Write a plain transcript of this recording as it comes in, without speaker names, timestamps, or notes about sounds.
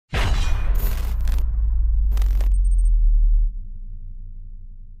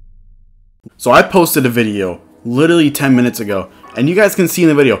So I posted a video literally 10 minutes ago, and you guys can see in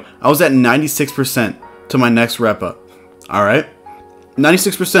the video, I was at 96% to my next rep up. Alright?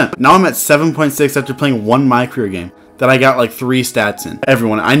 96%. Now I'm at 7.6 after playing one My Career game that I got like 3 stats in.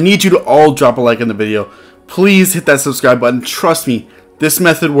 Everyone, I need you to all drop a like in the video. Please hit that subscribe button. Trust me, this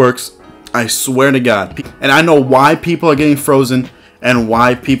method works. I swear to God. And I know why people are getting frozen and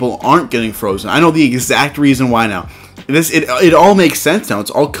why people aren't getting frozen. I know the exact reason why now. It all makes sense now.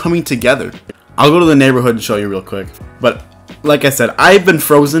 It's all coming together. I'll go to the neighborhood and show you real quick. But like I said, I've been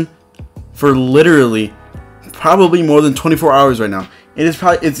frozen for literally probably more than 24 hours right now.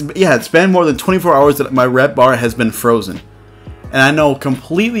 It's been more than 24 hours that my rep bar has been frozen. And I know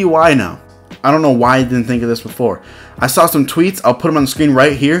completely why now. I don't know why I didn't think of this before. I saw some tweets. I'll put them on the screen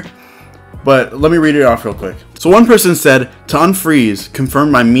right here. But let me read it off real quick. So one person said, to unfreeze,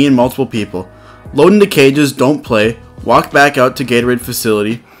 confirmed by me and multiple people. Load into cages, don't play. Walk back out to Gatorade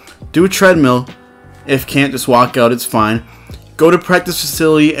facility. Do a treadmill. If can't, just walk out, it's fine. Go to practice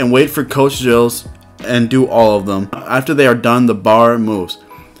facility and wait for Coach Jill's and do all of them. After they are done, the bar moves.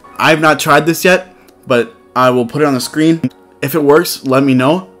 I have not tried this yet, but I will put it on the screen. If it works, let me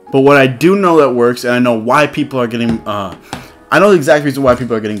know. But what I do know that works, and I know why people are getting, I know the exact reason why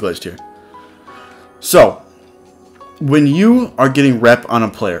people are getting glitched here. So, when you are getting rep on a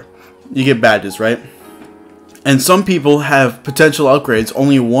player, you get badges, right? And some people have potential upgrades,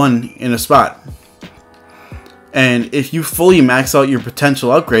 only one in a spot. And if you fully max out your potential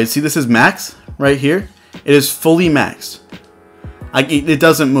upgrades, see this is max right here? It is fully maxed. It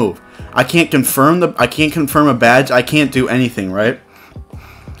doesn't move. I can't confirm a badge. I can't do anything, right?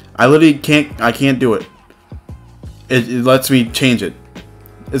 I literally can't do it. It lets me change it.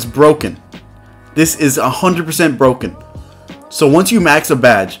 It's broken. This is 100% broken. So once you max a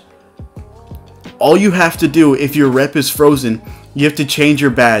badge, all you have to do if your rep is frozen, you have to change your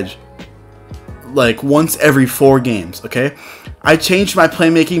badge like once every 4 games, okay? I changed my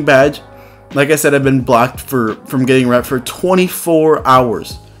playmaking badge. Like I said, I've been blocked from getting rep for 24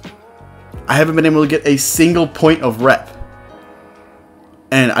 hours. I haven't been able to get a single point of rep.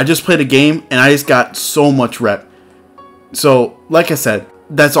 And I just played a game and I just got so much rep. So, like I said,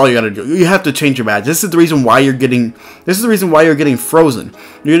 that's all you gotta do. You have to change your badge. This is the reason why you're getting frozen.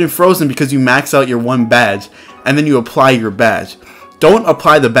 You're getting frozen because you max out your one badge and then you apply your badge. Don't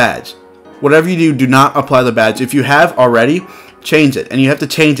apply the badge. Whatever you do, do not apply the badge. If you have already, change it. And you have to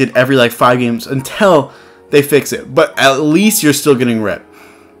change it every like 5 games until they fix it. But at least you're still getting rep.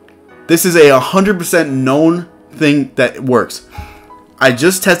 This is a 100% known thing that works. I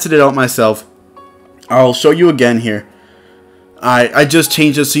just tested it out myself. I'll show you again here. I just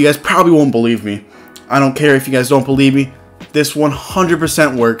changed it so you guys probably won't believe me. I don't care if you guys don't believe me. This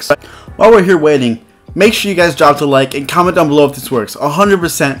 100% works. While we're here waiting, make sure you guys drop the like and comment down below if this works.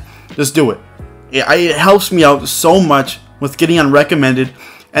 100%, just do it. It helps me out so much with getting on recommended.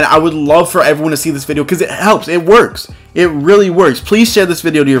 And I would love for everyone to see this video because it helps. It works. It really works. Please share this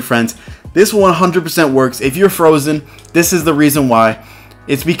video to your friends. This 100% works. If you're frozen, this is the reason why.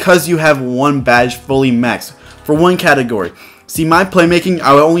 It's because you have one badge fully maxed for one category. See, my playmaking,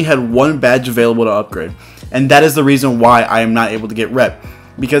 I only had one badge available to upgrade. And that is the reason why I am not able to get rep.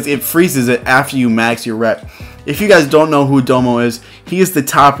 Because it freezes it after you max your rep. If you guys don't know who Domo is, he is the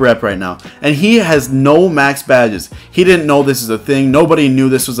top rep right now. And he has no max badges. He didn't know this is a thing. Nobody knew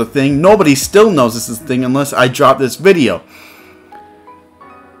this was a thing. Nobody still knows this is a thing unless I drop this video.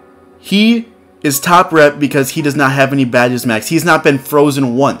 He is top rep because he does not have any badges max. He's not been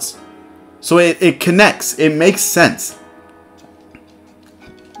frozen once. So it connects. It makes sense.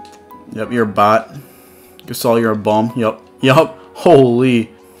 Yep, you're a bot. Gasol, you're a bum. Yep. Holy.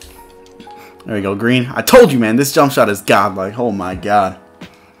 There we go, green. I told you, man, this jump shot is godlike. Oh my god.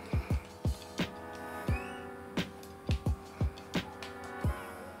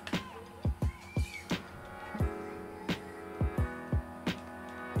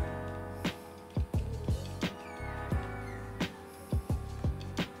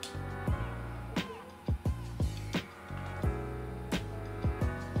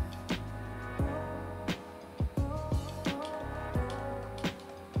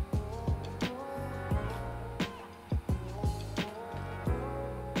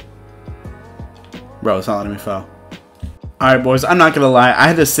 Bro, it's not letting me foul. Alright, boys, I'm not gonna lie. I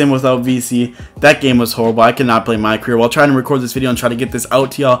had to sim without VC. That game was horrible. I cannot play My Career. While trying to record this video and try to get this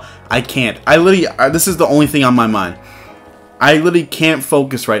out to y'all, I can't. This is the only thing on my mind. I literally can't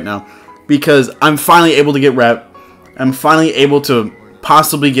focus right now because I'm finally able to get rep. I'm finally able to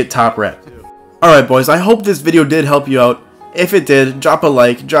possibly get top rep. Alright, boys, I hope this video did help you out. If it did, drop a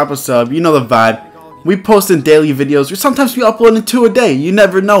like, drop a sub. You know the vibe. We post in daily videos, or sometimes we upload in 2 a day. You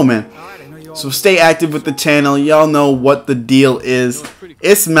never know, man. So stay active with the channel. Y'all know what the deal is.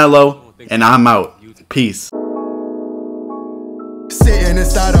 It's Melo, and I'm out. Peace. Sitting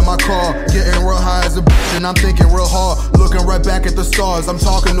inside of my car, getting real high as a bitch, and I'm thinking real hard, looking right back at the stars. I'm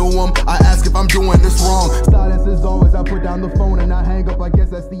talking to them, I ask if I'm doing this wrong. Silence is always, I put down the phone and I hang up, I guess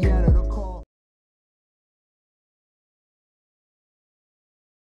that's the end of the